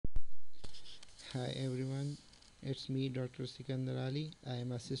Hi everyone, it's me Dr. Sikandar Ali. I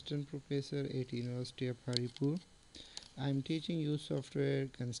am assistant professor at University of Haripur. I am teaching you software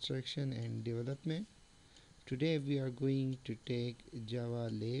construction and development. Today we are going to take Java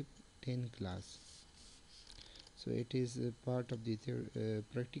Lab 10 class. So it is a part of the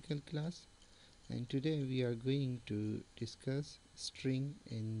practical class, and today we are going to discuss string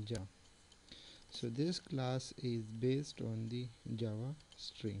in Java. So this class is based on the Java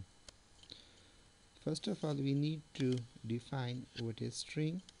string. First of all, we need to define what is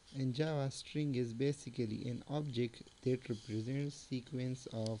string. In Java, string is basically an object that represents sequence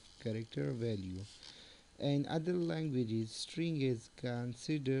of character value. In other languages, string is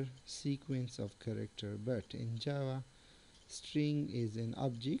considered sequence of character, but in Java, string is an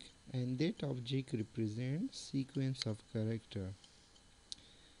object and that object represents sequence of character.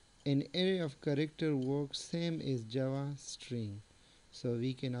 An array of character works same as Java string. So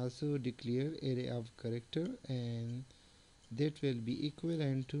we can also declare array of character and that will be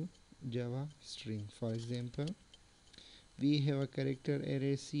equivalent to Java string. For example, we have a character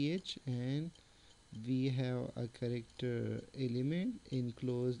array ch and we have a character element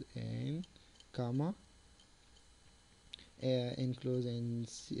enclosed and comma enclosed in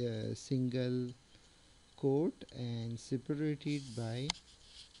single quote and separated by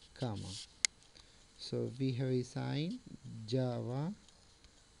comma. So we have assigned Java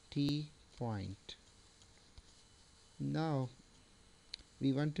t point. Now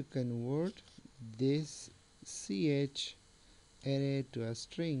we want to convert this ch array to a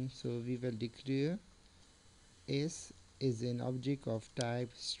string, so we will declare s is an object of type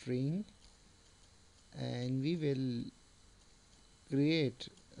string and we will create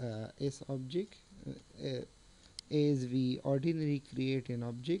s object as we ordinarily create an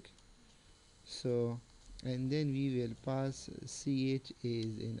object. So and then we will pass ch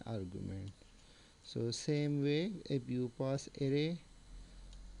as an argument. So same way, if you pass array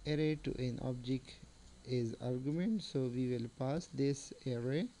to an object as argument, so we will pass this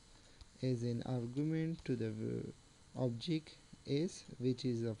array as an argument to the object s, which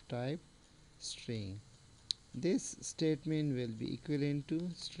is of type string. This statement will be equivalent to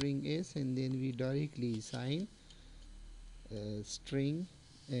string s and then we directly assign string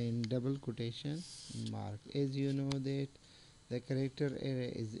and double quotation mark. As you know that the character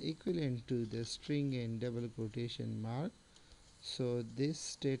array is equivalent to the string and double quotation mark, so this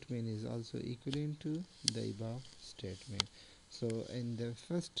statement is also equivalent to the above statement. So in the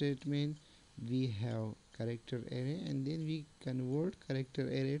first statement we have character array and then we convert character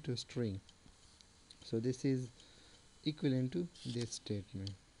array to string, so this is equivalent to this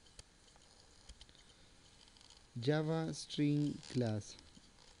statement. Java string class.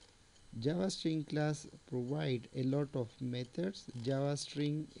 Java string class provide a lot of methods. Java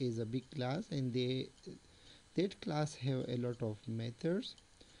string is a big class and that class have a lot of methods,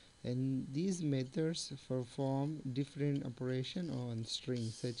 and these methods perform different operation on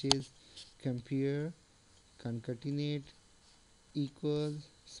strings such as compare, concatenate, equal,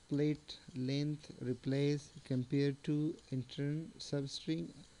 split, length, replace, compare to, return substring,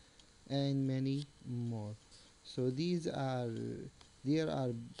 and many more. So there are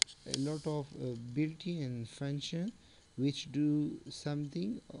a lot of built-in function which do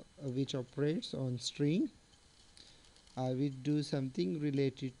something which operates on string, which do something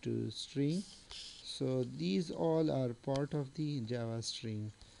related to string. So these all are part of the Java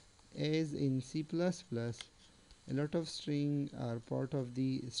string. As in C++, a lot of string are part of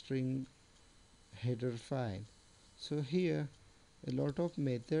the string header file. So here a lot of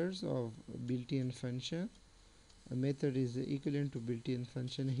methods of built-in function. A method is equivalent to built-in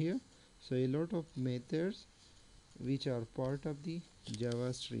function here. So a lot of methods which are part of the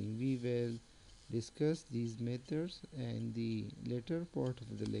Java string. We will discuss these methods in the later part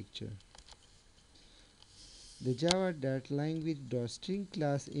of the lecture. The Java data language string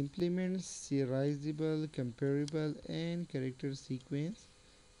class implements serializable, comparable, and character sequence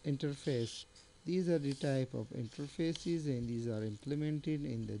interface. These are the type of interfaces and these are implemented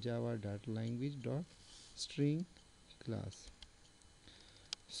in the Java data language string class.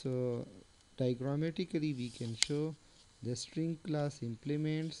 So diagrammatically we can show the string class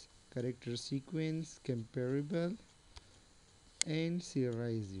implements character sequence, comparable, and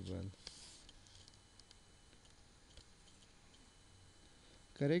serializable.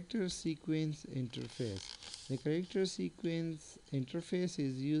 Character sequence interface. The character sequence interface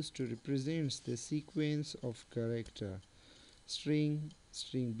is used to represent the sequence of character. String,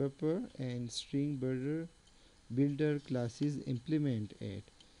 StringBuffer, and StringBuilder classes implement it.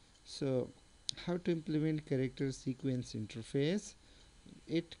 So how to implement character sequence interface?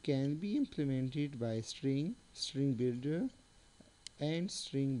 it can be implemented by StringBuilder and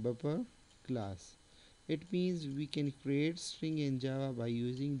StringBuffer class. It means we can create string in Java by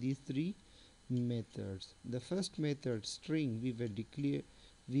using these three methods. The first method, string, we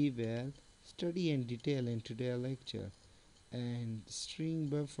will study in detail in today's lecture, and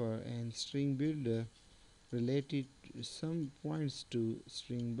StringBuffer and StringBuilder related some points to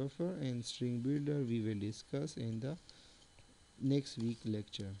StringBuffer and StringBuilder we will discuss in the next week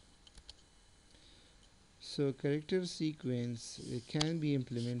lecture. So character sequence can be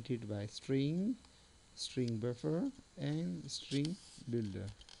implemented by StringBuffer and StringBuilder.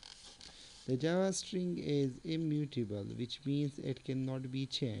 The Java string is immutable, which means it cannot be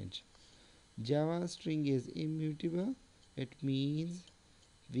changed. Java string is immutable. It means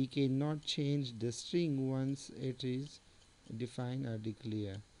we cannot change the string once it is defined or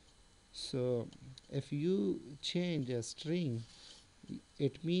declared. So if you change a string,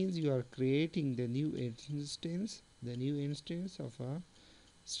 it means you are creating the new instance of a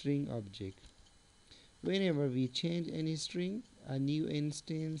string object. Whenever we change any string, a new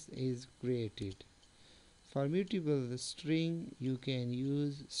instance is created. For mutable string, you can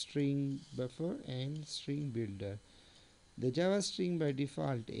use StringBuffer and StringBuilder. The Java string by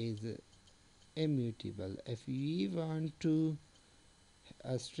default is immutable. If we want to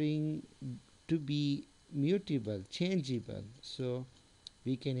a string to be mutable, changeable, so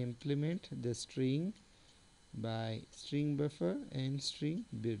we can implement the string by StringBuffer and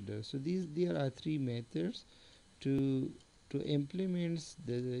StringBuilder. So there are three methods to implement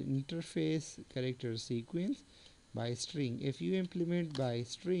the interface character sequence by string. If you implement by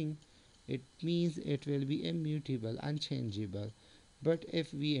string, it means it will be immutable, unchangeable. But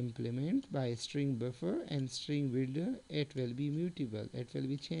if we implement by StringBuffer and StringBuilder, it will be mutable, it will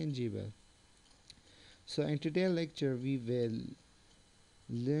be changeable. So in today's lecture we will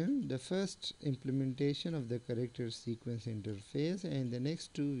learn the first implementation of the character sequence interface, and the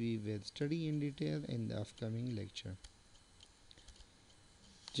next two we will study in detail in the upcoming lecture.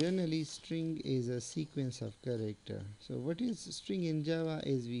 Generally, string is a sequence of character. So what is string in Java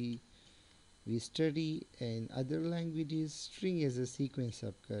is we study in other languages. String is a sequence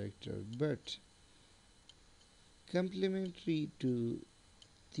of character, but complementary to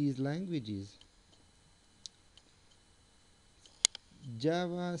these languages,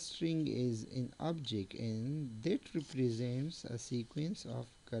 Java string is an object and that represents a sequence of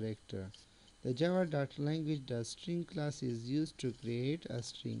character. The Java data language string class is used to create a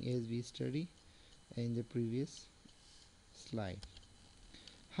string, as we studied in the previous slide.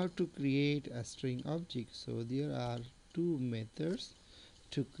 How to create a string object? So there are two methods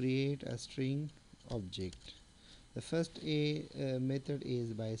to create a string object. The first method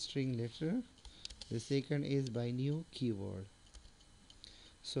is by string letter. The second is by new keyword.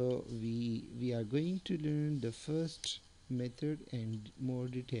 So we are going to learn the first method in more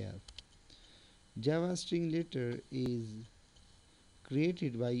detail. Java string letter is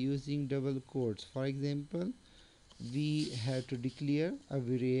created by using double quotes. For example, we have to declare a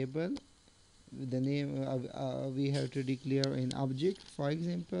variable, the name we have to declare an object. For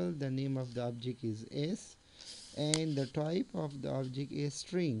example, the name of the object is S and the type of the object is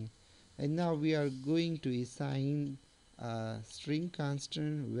string, and now we are going to assign a string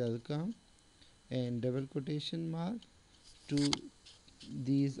constant welcome and double quotation mark to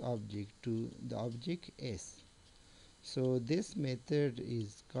these object, to the object S. So this method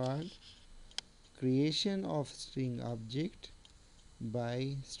is called creation of string object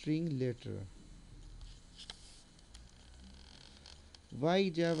by string letter. Why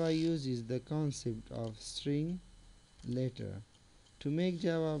Java uses the concept of string letter? To make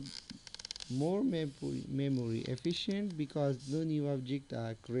Java more memory efficient, because no new object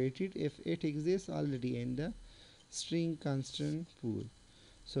are created if it exists already in the string constant pool.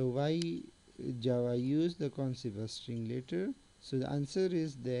 So why Java use the concept of string letter? So the answer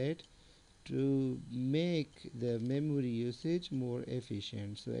is that to make the memory usage more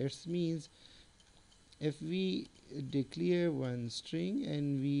efficient. So it means if we declare one string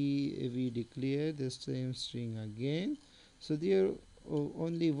and we declare the same string again, so there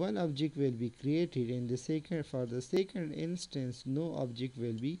only one object will be created in the second. For the second instance, no object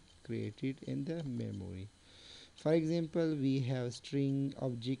will be created in the memory. For example, we have string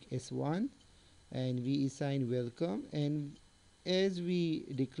object S1 and we assign welcome, and as we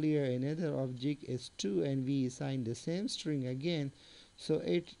declare another object S2 and we assign the same string again, so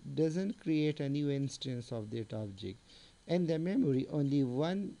it doesn't create a new instance of that object. In the memory, only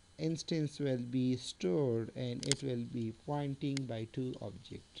one instance will be stored and it will be pointing by two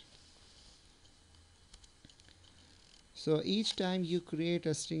objects. So each time you create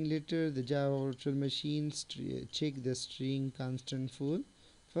a string letter, the Java virtual machine check the string constant full.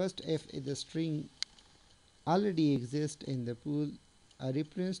 First, if the string already exists in the pool, a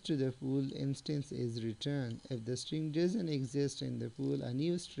reference to the pool instance is returned. If the string doesn't exist in the pool, a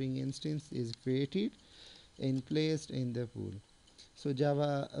new string instance is created and placed in the pool. So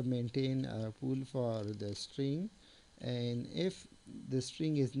Java maintain a pool for the string, and if the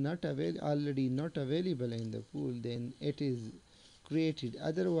string is already not available in the pool, then it is created.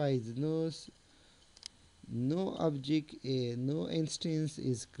 Otherwise, no object, no instance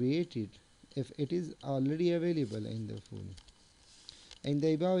is created if it is already available in the pool. In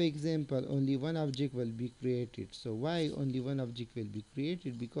the above example, only one object will be created. So why only one object will be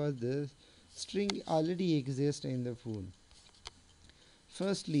created? Because the string already exists in the pool.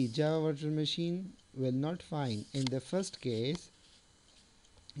 Firstly, Java virtual machine will not find, in the first case,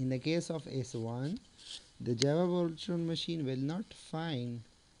 in the case of S1, the Java virtual machine will not find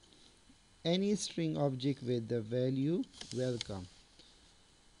any string object with the value welcome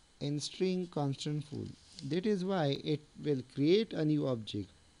in string constant full. That is why it will create a new object.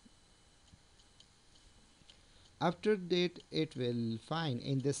 After that, it will find,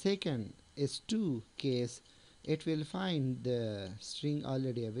 in the second S2 case, it will find the string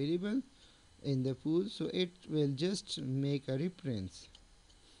already available in the pool, so it will just make a reference.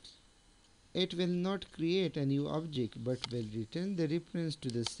 It will not create a new object but will return the reference to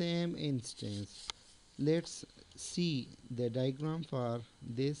the same instance. Let's see the diagram for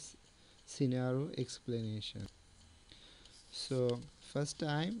this scenario explanation. So first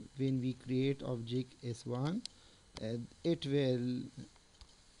time when we create object S1, it will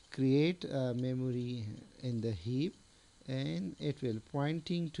create a memory in the heap, and it will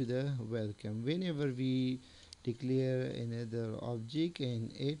pointing to the welcome. Whenever we declare another object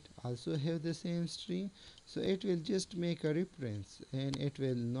and it also have the same string, so it will just make a reference and it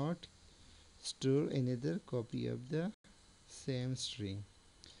will not store another copy of the same string.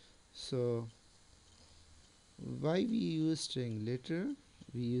 So why we use string letter?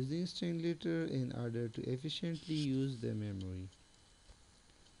 We using string letter in order to efficiently use the memory.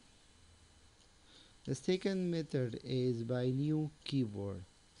 The second method is by new keyword.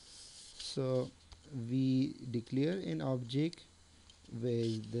 So we declare an object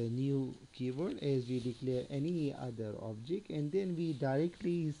with the new keyword as we declare any other object, and then we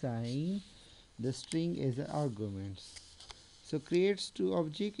directly assign the string as arguments. So creates two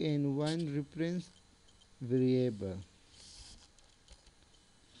objects and one reference variable.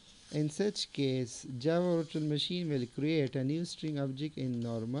 In such case, Java virtual machine will create a new string object in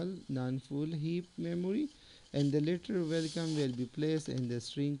normal non-full heap memory, and the letter welcome will be placed in the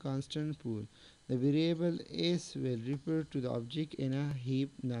string constant pool. The variable s will refer to the object in a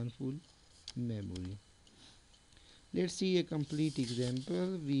heap non-full memory. Let's see a complete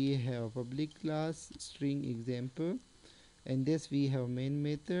example. We have a public class string example. In this we have main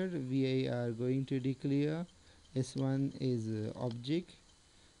method. We are going to declare s1 is object,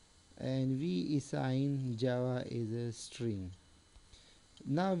 and we assign Java is a string.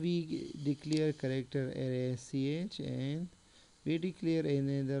 Now we declare character array ch, and we declare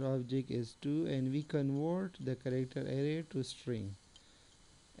another object s2, and we convert the character array to string.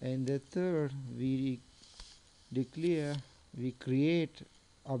 And the third we create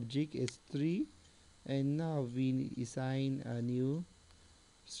object s3, and now we assign a new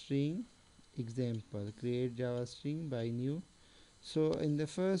string example, create Java string by new. So in the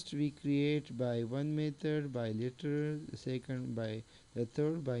first we create by one method by letter, the second by the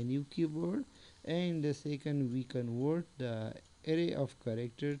third by new keyword, and the second we convert the array of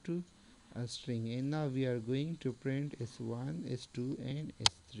character to a string. And now we are going to print s1, s2 and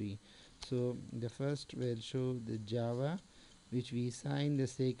s3. So the first will show the Java which we assign, the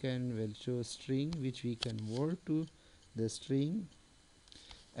second will show string which we convert to the string,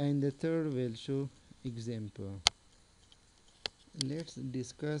 and the third will show example. Let's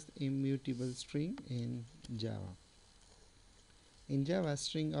discuss immutable string in Java. In Java,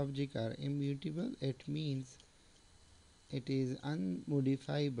 string objects are immutable. It means it is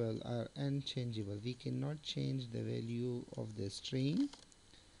unmodifiable or unchangeable. We cannot change the value of the string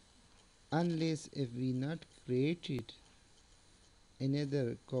unless if we not created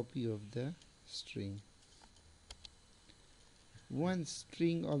another copy of the string. Once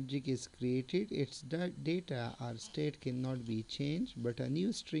string object is created, its data or state cannot be changed, but a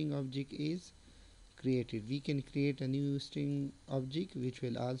new string object is created. We can create a new string object which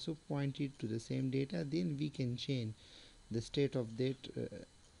will also point it to the same data. Then we can change the state of that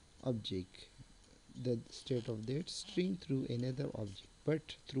object, the state of that string through another object.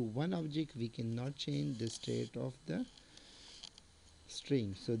 But through one object we cannot change the state of the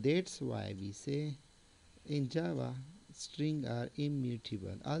string. So that's why we say in Java string are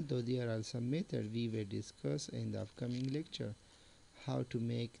immutable, although there are some methods we will discuss in the upcoming lecture how to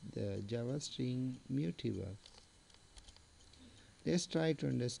make the Java string mutable. Let's try to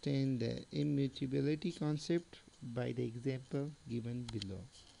understand the immutability concept by the example given below.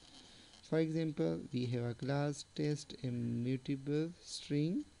 For example, we have a class test immutable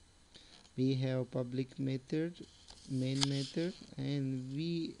string. We have public method, main method, and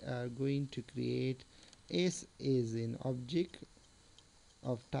we are going to create s as an object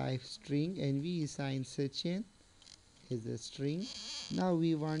of type string, and we assign such an as a string. Now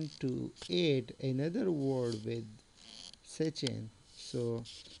we want to add another word with such an. So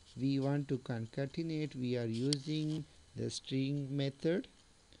we want to concatenate. We are using the string method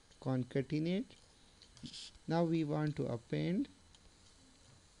concatenate. Now we want to append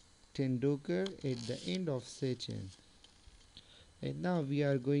tendoker at the end of section, and now we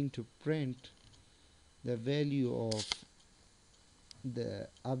are going to print the value of the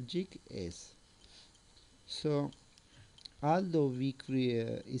object s. So although we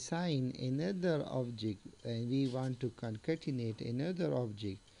assign another object and we want to concatenate another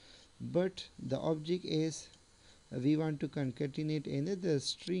object, but the object s we want to concatenate another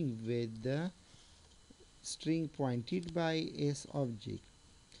string with the string pointed by s object.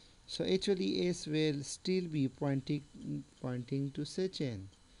 So actually s will still be pointing to such an,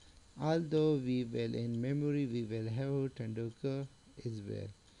 although we will in memory we will have tendoker as well.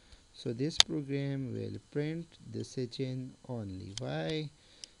 So this program will print the such an only. Why?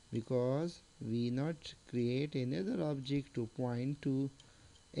 Because we not create another object to point to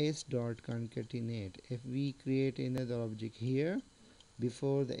s dot concatenate. If we create another object here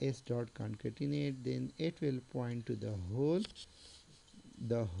before the s dot concatenate, then it will point to the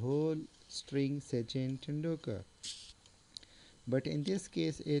whole string sechen tendoker. But in this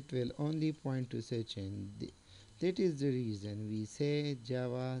case it will only point to sechen. That is the reason we say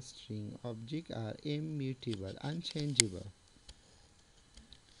Java string objects are immutable, unchangeable.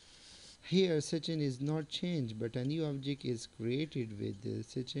 Here sechen is not changed, but a new object is created with the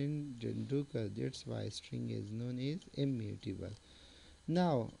sechen tendoker. That's why string is known as immutable.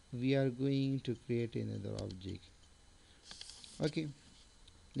 Now we are going to create another object. Okay,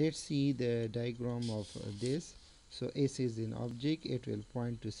 let's see the diagram of this. So s is an object, it will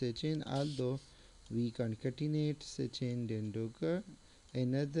point to sechen. Although we concatenate sechen tendoker,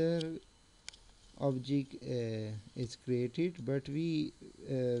 another object is created, but we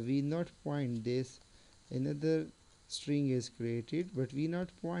not point this. Another string is created, but we not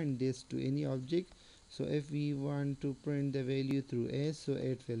point this to any object. So if we want to print the value through s, so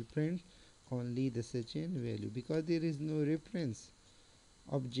it will print only the sechen value, because there is no reference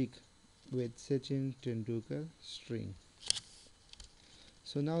object with sechen tendoker string.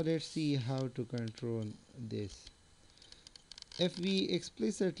 So now let's see how to control this. If we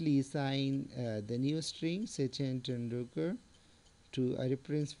explicitly assign the new string sechen tendoker to a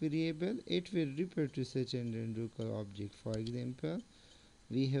reference variable, it will refer to sechen tendoker object. For example,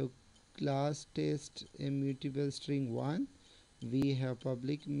 we have class test immutable string 1, we have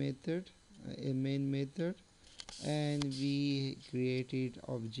public method, a main method, and we created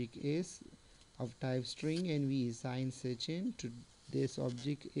object s of type string, and we assign sechen to this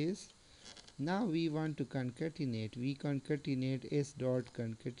object s. Now we want to concatenate. We concatenate s dot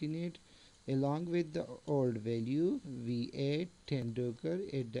concatenate along with the old value. We add tendoker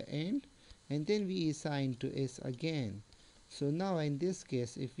at the end, and then we assign to s again. So now in this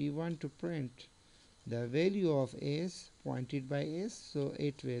case, if we want to print the value of s pointed by s, so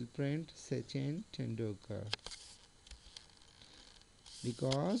it will print sechen tendoker,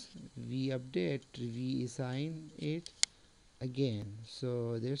 because we assign it again.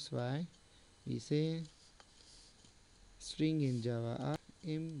 So that's why we say string in Java are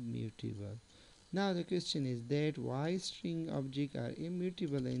immutable. Now the question is that why string objects are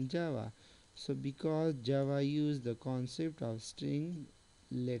immutable in Java? So because Java used the concept of string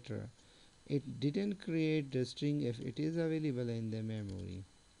letter. It didn't create the string if it is available in the memory.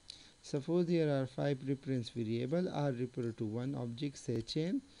 Suppose there are 5 reference variables are referred to one object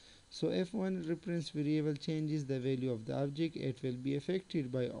sechen. So if one reference variable changes the value of the object, it will be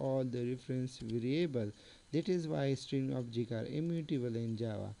affected by all the reference variables. That is why string objects are immutable in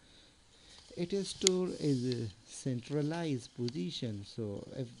Java. It is stored as a centralized position. So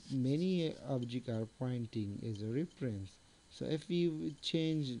if many objects are pointing as a reference, so if we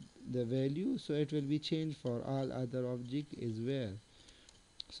change the value, so it will be changed for all other objects as well.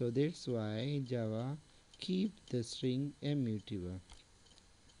 So that's why Java keep the string immutable.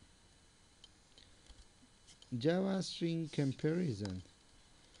 Java string comparison.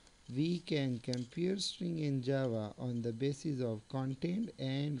 We can compare string in Java on the basis of content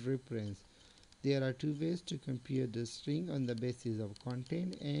and reference. There are two ways to compare the string, on the basis of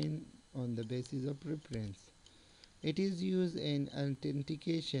content and on the basis of reference. It is used in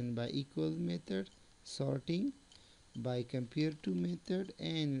authentication by equal method, sorting by compare to method,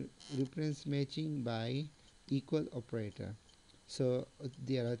 and reference matching by equal operator. So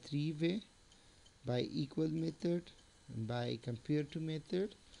there are three ways: by equal method, by compare to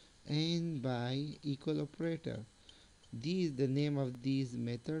method, and by equal operator. The name of these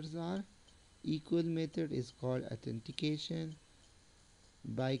methods are: equal method is called authentication,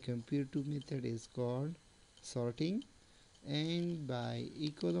 by compare to method is called sorting, and by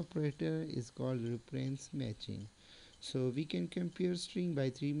equal operator is called reference matching. So we can compare string by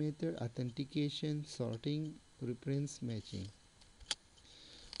three methods: authentication, sorting, reference matching.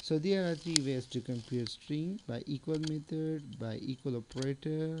 So there are three ways to compare string: by equal method, by equal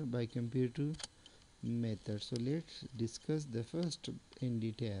operator, by compare to method. So let's discuss the first in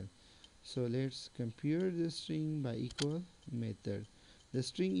detail. So let's compare the string by equal method. The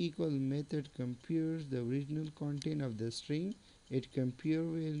string equal method compares the original content of the string. It compares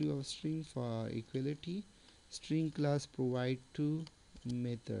value of string for equality. String class provide two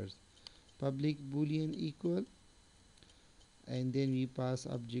methods: public boolean equal, and then we pass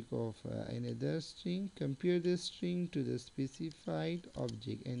object of another string, compare the string to the specified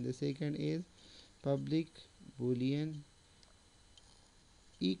object, and the second is public boolean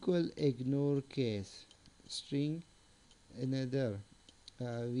equal ignore case string another,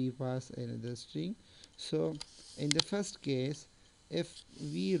 we pass another string. So in the first case, if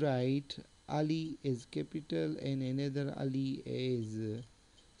we write Ali is capital and another Ali is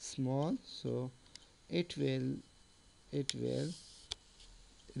small, so it will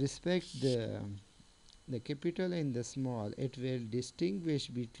respect the capital and the small. It will distinguish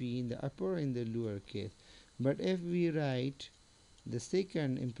between the upper and the lower case. But if we write the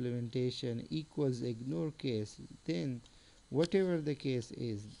second implementation equals ignore case, then whatever the case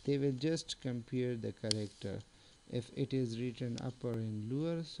is, they will just compare the character if it is written upper and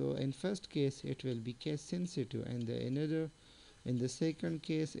lower. So in first case it will be case sensitive, and in the second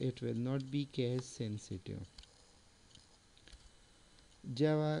case it will not be case sensitive.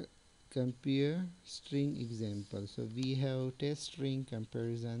 Java compare string example. So we have test string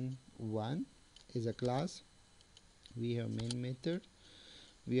comparison 1 is a class. We have main method.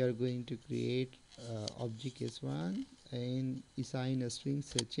 We are going to create object s1 and assign a string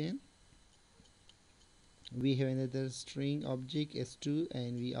session. We have another string object s2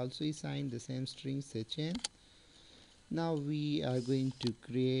 and we also assign the same string session. Now we are going to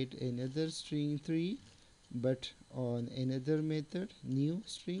create another string 3, but on another method new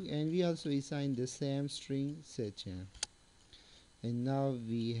string, and we also assign the same string session. And now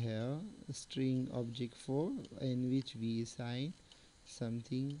we have string object 4 in which we assign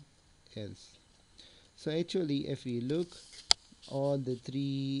something else. So actually if we look, all the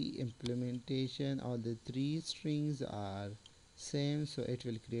three implementation, all the three strings are same, so it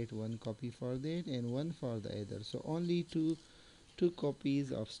will create one copy for that and one for the other. So only two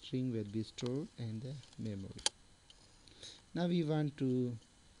copies of string will be stored in the memory. Now we want to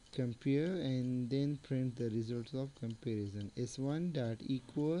compare and then print the results of comparison. S1 dot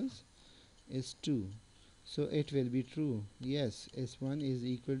equals S2, so it will be true. Yes, S1 is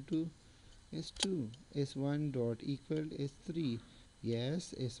equal to S2. S1 dot equal S3.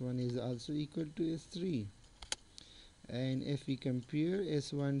 Yes, S1 is also equal to S3. And if we compare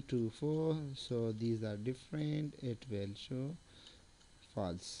S1 to 4, so these are different, it will show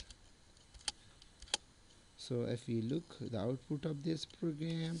false. So if we look the output of this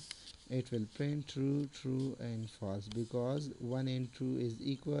program, it will print true, true and false, because 1 and 2 is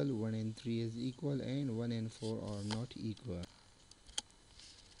equal, 1 and 3 is equal, and 1 and 4 are not equal.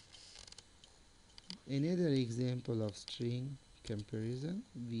 Another example of string comparison,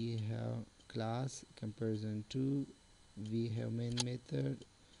 we have class comparison 2, we have main method,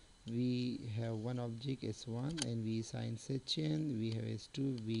 we have one object s1 and we assign section, we have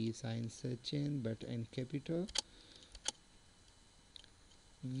s2, we assign section but in capital.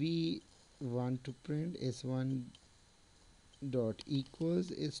 We want to print s1 dot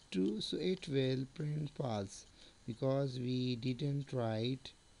equals s2, so it will print false because we didn't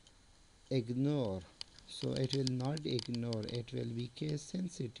write ignore, so it will not ignore, it will be case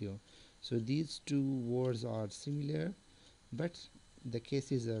sensitive. So these two words are similar but the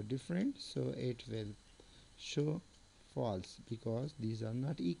cases are different, so it will show false because these are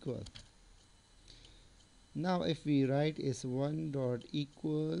not equal. Now if we write s1 dot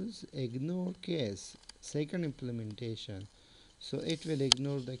equals ignore case, second implementation. So it will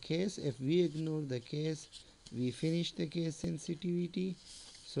ignore the case. If we ignore the case, we finish the case sensitivity,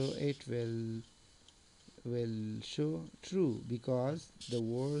 so it will show true because the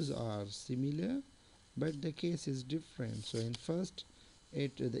words are similar but the case is different. So in first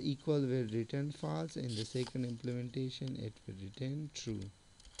it the equal will return false, in the second implementation it will return true.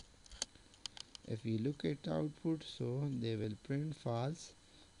 If we look at output, so they will print false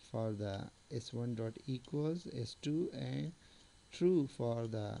for the s1 dot equals s2 and true for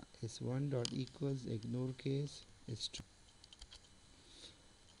the s1 dot equals ignore case s2.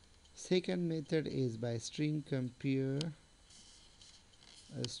 Second method is by string compare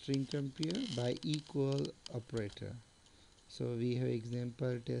by equal operator. So we have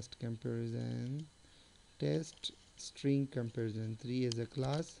example test comparison test string comparison 3 is a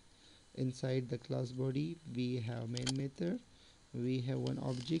class. Inside the class body we have main method, we have one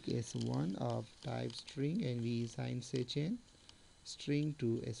object s1 of type string and we assign chain string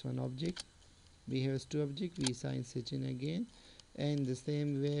to s1 object. We have two object, we assign chain again, and the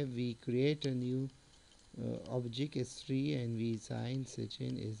same way we create a new object s3 and we assign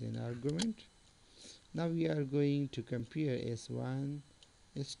chain as an argument. Now we are going to compare s1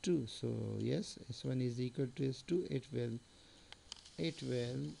 s2. So yes, s1 is equal to s2, it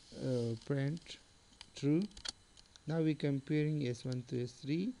will print true. Now we comparing s1 to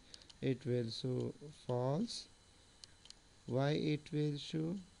s3, it will show false. Why it will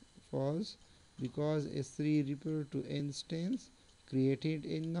show false? Because s3 refer to instance created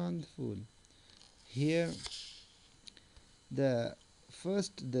in non-full. Here the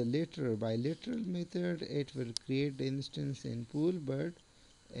first the lateral by lateral method it will create the instance in pool, but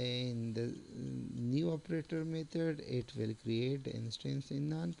in the new operator method it will create the instance in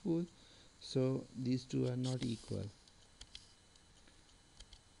non-pool. So these two are not equal.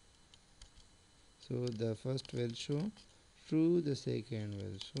 So the first will show true, the second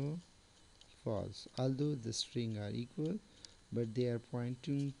will show false, although the string are equal but they are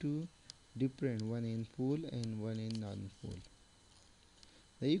pointing to different, one in pool and one in non-pool.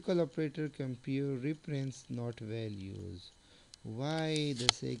 The equal operator compare reference not values. Why the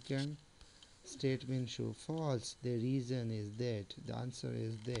second statement show false? The reason is that the answer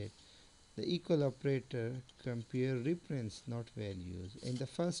is that the equal operator compare reference not values. In the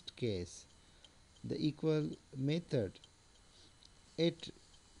first case, the equal method it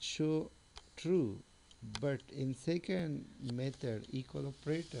show true, but in second method equal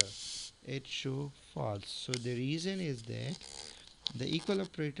operator it show false. So the reason is that the equal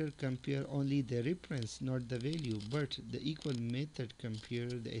operator compare only the reference, not the value, but the equal method compare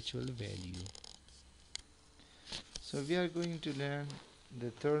the actual value. So we are going to learn the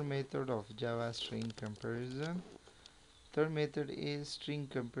third method of Java string comparison. Third method is string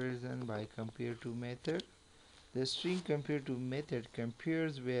comparison by compare to method. The string compare to method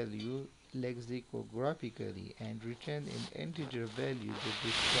compares value lexicographically and return an integer value that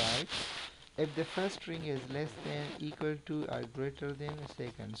describes if the first string is less than, equal to, or greater than a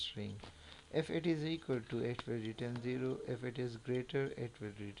second string. If it is equal to, it will return 0. If it is greater, it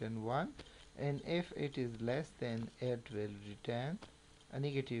will return 1. And if it is less than, it will return a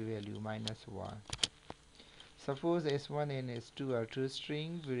negative value -1. Suppose s1 and s2 are two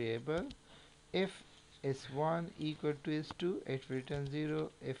string variable. If s1 equal to s2, it will return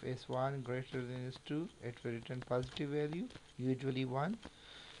 0. If s1 greater than s2, it will return positive value, usually 1.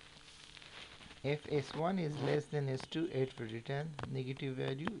 If s1 is less than s2, it will return negative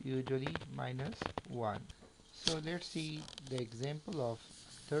value, usually -1. So let's see the example of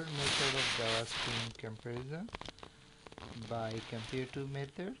third method of Java string comparison by compare to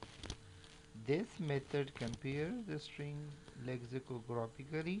method. This method compare the string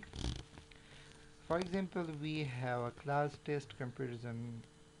lexicographically. For example, we have a class test comparison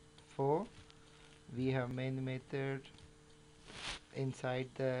 4. We have main method. Inside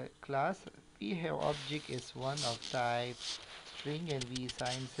the class we have object s1 of type string and we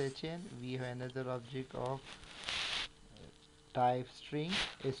assign chain. We have another object of type string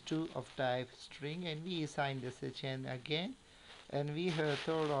s2 of type string and we assign the chain again, and we have a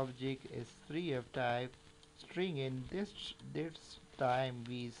third object s3 of type string, and this time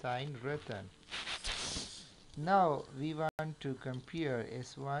we assign return. Now we want to compare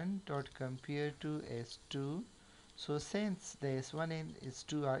s1 dot compare to s2. So since the s1 and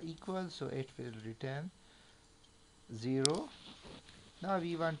s2 are equal, so it will return 0. Now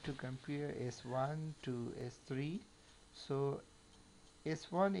we want to compare s1 to s3. So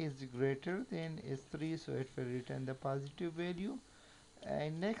s1 is greater than s3, so it will return the positive value.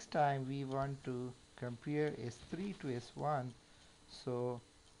 And next time we want to compare s3 to s1. So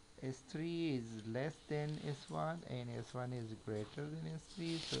S3 is less than S1 and S1 is greater than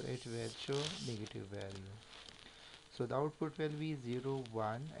S3, so it will show negative value. So the output will be 0,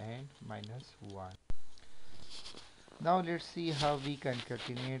 1 and -1. Now let's see how we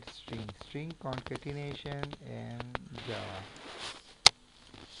concatenate string concatenation in Java.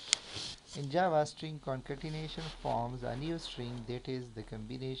 In Java, string concatenation forms a new string that is the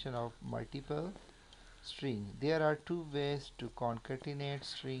combination of multiple strings. There are two ways to concatenate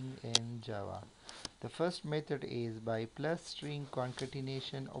string in Java. The first method is by plus string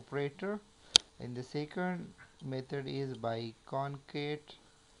concatenation operator, and the second method is by concate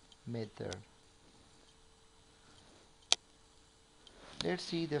method. Let's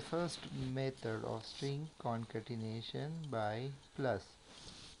see the first method of string concatenation by plus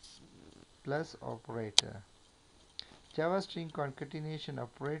operator. Java string concatenation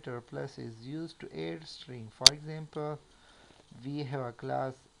operator plus is used to add string. For example, we have a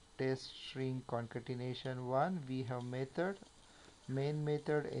class test string concatenation 1. We have main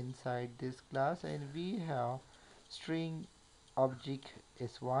method inside this class, and we have string object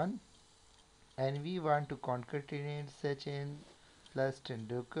s1, and we want to concatenate Sachin plus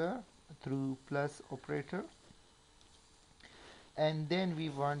Tendulkar through plus operator, and then we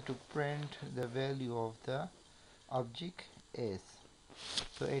want to print the value of the object s.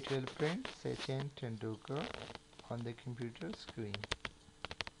 So it will print Sachin Tendulkar on the computer screen.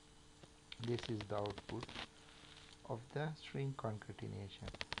 This is the output of the string concatenation.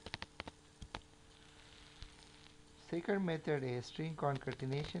 Second method is string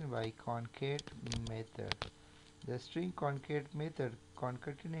concatenation by concate method. The string concate method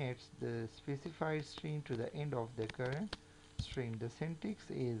concatenates the specified string to the end of the current string. The syntax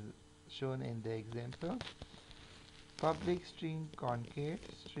is shown in the example. Public string concate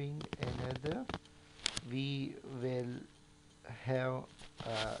string another. We will have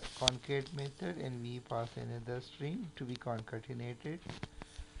a concate method and we pass another string to be concatenated.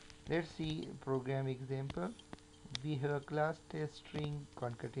 Let's see program example. We have a class test string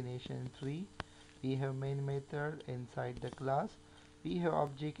concatenation 3. We have main method inside the class. We have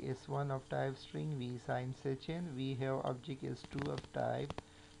object s1 of type string. We assign Sachin. We have object s2 of type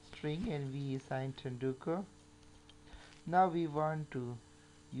string and we assign Tendulkar. Now we want to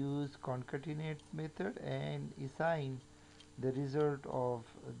use concatenate method and assign the result of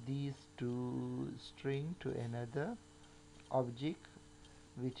these two string to another object,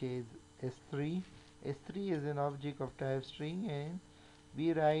 which is s3. s3 is an object of type string, and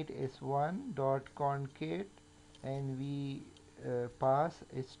we write s1 dot concate and we pass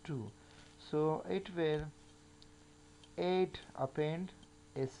s2. So it will append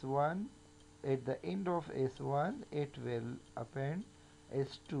s1. At the end of s1 it will append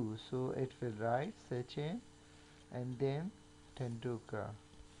s2, so it will write Sachin and then Tendulkar.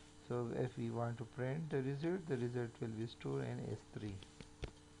 So if we want to print the result will be stored in s3.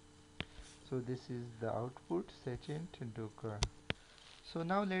 So this is the output Sachin Tendulkar. So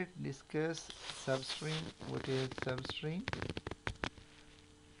now let's discuss substring. What is substring?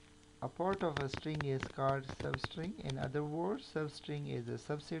 A part of a string is called substring. In other words, substring is a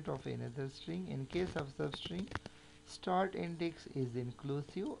subset of another string. In case of substring, start index is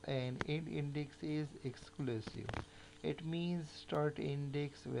inclusive and end index is exclusive. It means start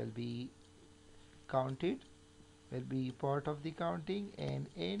index will be counted, will be part of the counting, and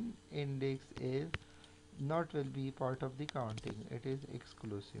end index is not will be part of the counting. It is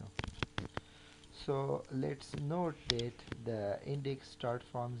exclusive. So let's note that the index start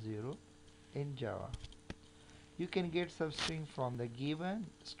from 0 in Java. You can get substring from the given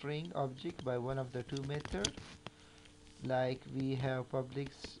string object by one of the two methods, like we have public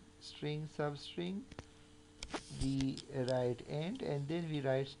string substring, we write end and then we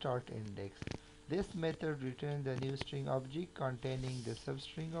write start index. This method returns the new string object containing the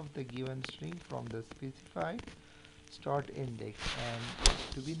substring of the given string from the specified start index, and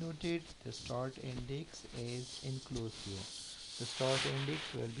to be noted, the start index is inclusive. The start index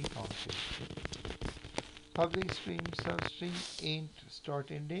will be counted. Public string substring int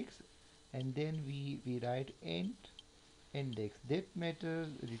start index, and then we write int index. That method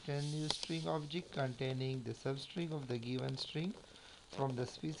return new string object containing the substring of the given string from the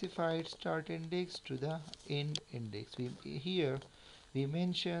specified start index to the end index. Here we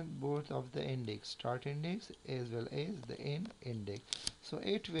mention both of the index, start index as well as the end index. So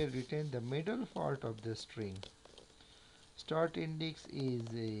it will return the middle part of the string. Start index is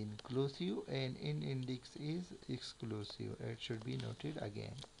inclusive and end index is exclusive. It should be noted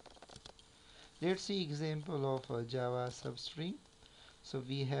again. Let's see example of a Java substring. So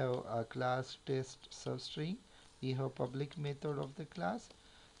we have a class test substring. We have public method of the class.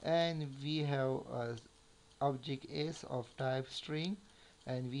 and we have a object s of type string,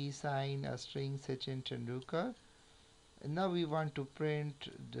 and we assign a string Sachin Tendulkar. And now we want to print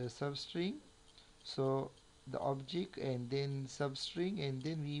the substring, so the object and then substring, and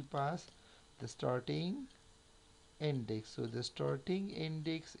then we pass the starting index. So the starting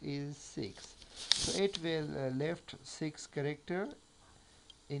index is 6, so it will left 6 character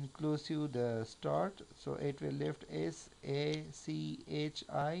inclusive the start, so it will left S A C H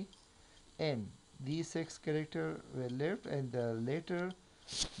I N. These 6 character will left, and the later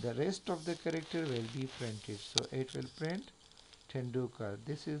the rest of the character will be printed, so it will print Tendulkar.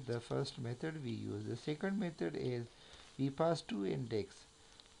 This is the first method we use. The second method is we pass two index.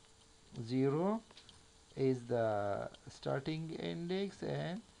 0 is the starting index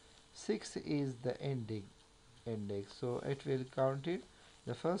and 6 is the ending index, so it will count it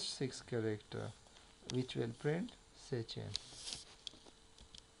the first 6 character, which will print Sachin.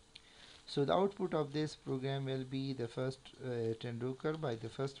 So the output of this program will be the first Tendulkar by the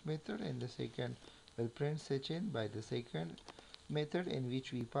first method, and the second will print Sachin by the second method, in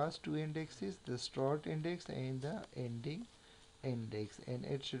which we pass two indexes, the start index and the ending index, and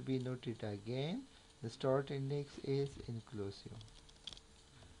it should be noted again the start index is inclusive.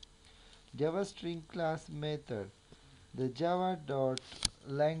 Java string class method. The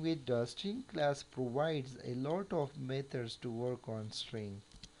java.language.string class provides a lot of methods to work on string.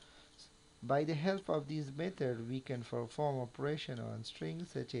 By the help of these methods, we can perform operation on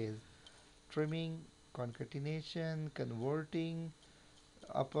strings such as trimming, concatenation, converting,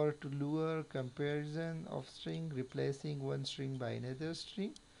 upper to lower, comparison of string, replacing one string by another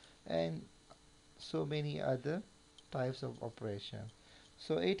string, and so many other types of operation.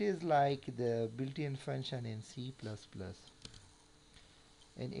 So it is like the built-in function in C++,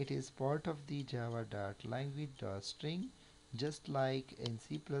 and it is part of the java.language.string. Just like in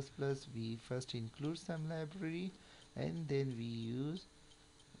C++, we first include some library and then we use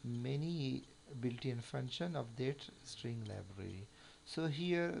many built-in function of that string library. So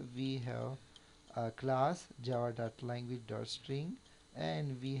here we have a class java.language.string,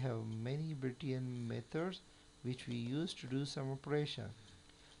 and we have many built-in methods which we use to do some operation.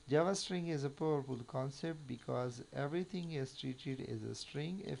 Java string is a powerful concept because everything is treated as a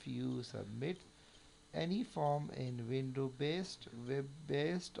string if you submit any form in window-based,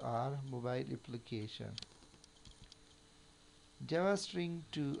 web-based or mobile application. Java string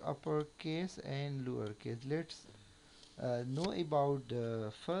to uppercase and lowercase. Let's know about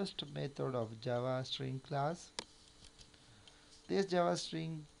the first method of Java string class. This Java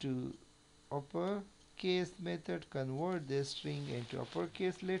string to uppercase method convert the string into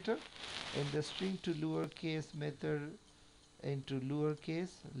uppercase letter, and the string to lowercase method into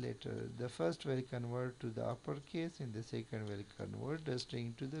lowercase letter. The first will convert to the uppercase and the second will convert the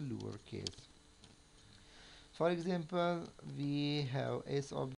string to the lowercase. For example, we have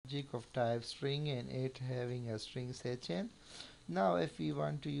s object of type string and it having a string Sachin. Now if we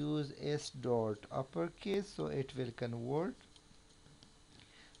want to use s dot uppercase, so it will convert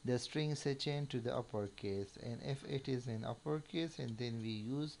the string Sachin to the uppercase, and if it is in uppercase and then we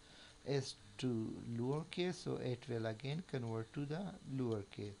use s to lowercase, so it will again convert to the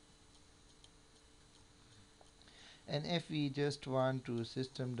lowercase. And if we just want to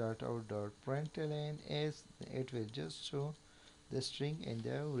system.out.println s, it will just show the string in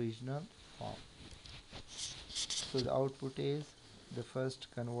the original form. So the output is the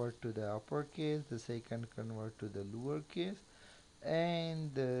first convert to the uppercase, the second convert to the lowercase,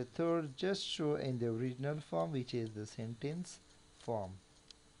 and the third just show in the original form, which is the sentence form.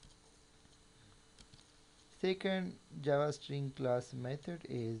 Second Java string class method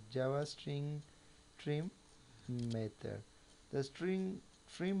is Java string trim method. The string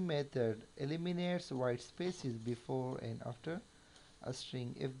trim method eliminates white spaces before and after a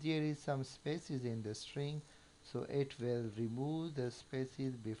string. If there is some spaces in the string, so it will remove the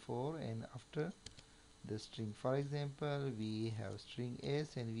spaces before and after the string. For example, we have string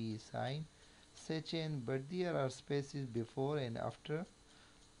s and we assign Sachin, but there are spaces before and after,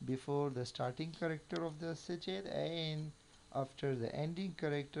 before the starting character of the Sachin and after the ending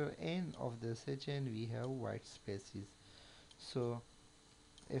character n of the Sachin we have white spaces. So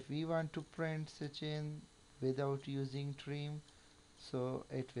if we want to print Sachin without using trim, so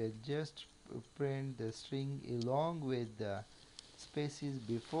it will just print the string along with the spaces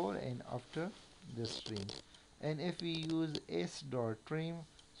before and after the string. And if we use s dot trim,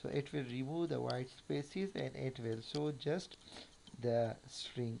 so it will remove the white spaces and it will show just the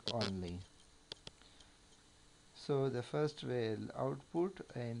string only. So the first will output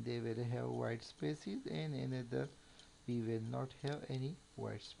and they will have white spaces, and another we will not have any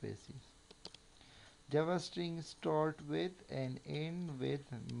white spaces. Java string start with and end with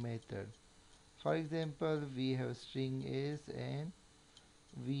method. For example, we have string s and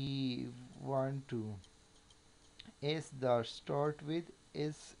we want to s dot start with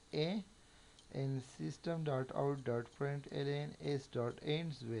sa and system.out.println s dot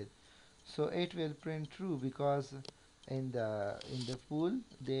ends with. So it will print true because in the pool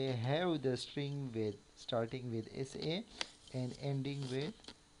they have the string with starting with sa and ending with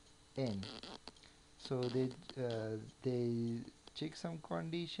n. So they check some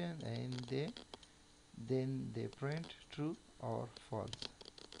condition and then they print true or false.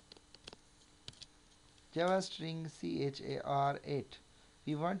 Java string char8.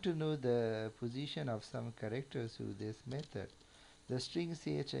 We want to know the position of some characters through this method. The string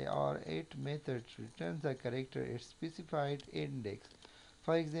char8 method returns the character its specified index.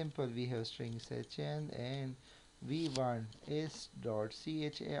 For example, we have string sechan and we want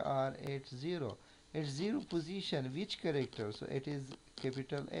s.char80 at 0 position which character, so it is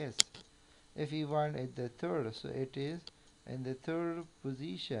capital S. If we want at the third, so it is in the third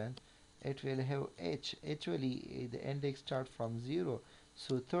position, it will have h. Actually the index start from 0,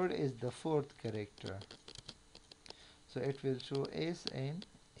 so third is the fourth character, so it will show s and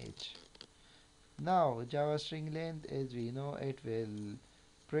h. Now Java string length, as we know, it will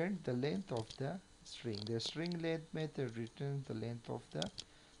print the length of the string. The string length method returns the length of the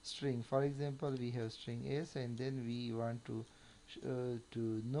string. For example, we have string s and then we want to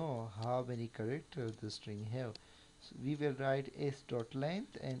know how many characters the string have. So we will write s dot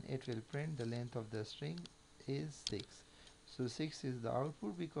length and it will print the length of the string is 6. So 6 is the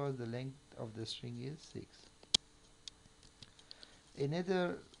output because the length of the string is 6.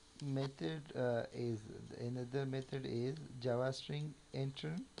 Another method is Java string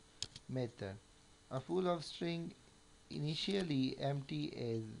enter method. A pool of string initially empty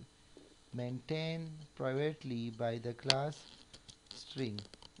is maintained privately by the class string.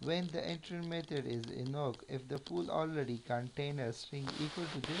 When the enter method is invoked, if the pool already contains a string equal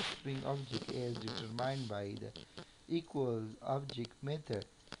to this string object as determined by the equal object method,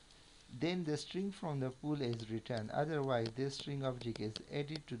 then the string from the pool is returned. Otherwise, this string object is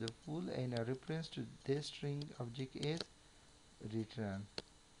added to the pool and a reference to this string object is returned.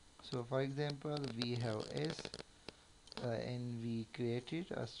 So for example, we have s and we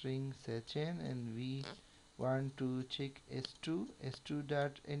created a string sechan and we want to check s2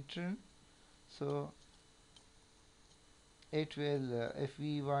 dot enter. So it will if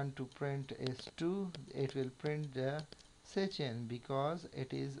we want to print s2, it will print the sechan because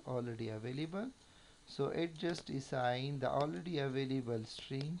it is already available. So it just assign the already available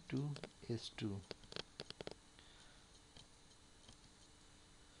string to s2.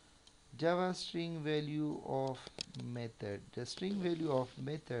 Java string value of method. The string value of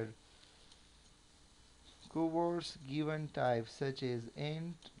method covers given types such as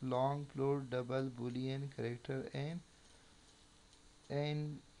int, long, float, double, boolean, character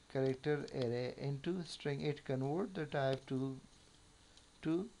and character array into string. It convert the type to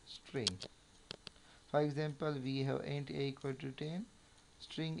string. For example, we have int a equal to 10,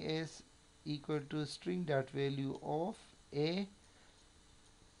 string s equal to string dot value of a,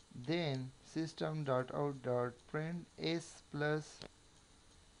 then system dot out dot print s plus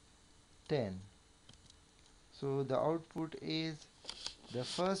 10. So the output is the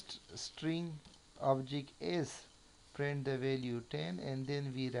first string object s print the value 10 and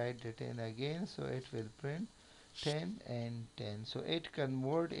then we write the 10 again, so it will print 10 and 10. So it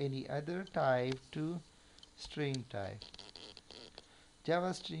convert any other type to string type.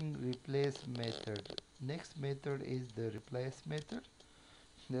 Java string replace method. Next method is the replace method.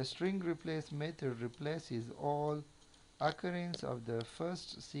 The string replace method replaces all occurrence of the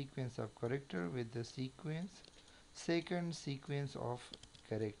first sequence of character with the second sequence of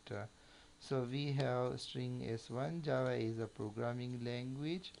character. So we have string s1. Java is a programming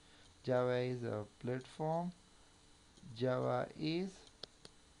language. Java is a platform. Java is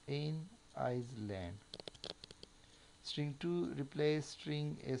in Iceland. String 2 replace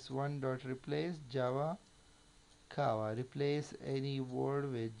string s1 dot replace Java Kava. Replace any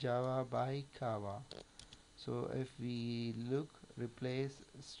word with Java by Kava. So if we look replace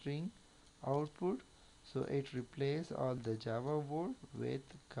string output, so it replace all the Java word with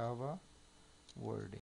Kava wording.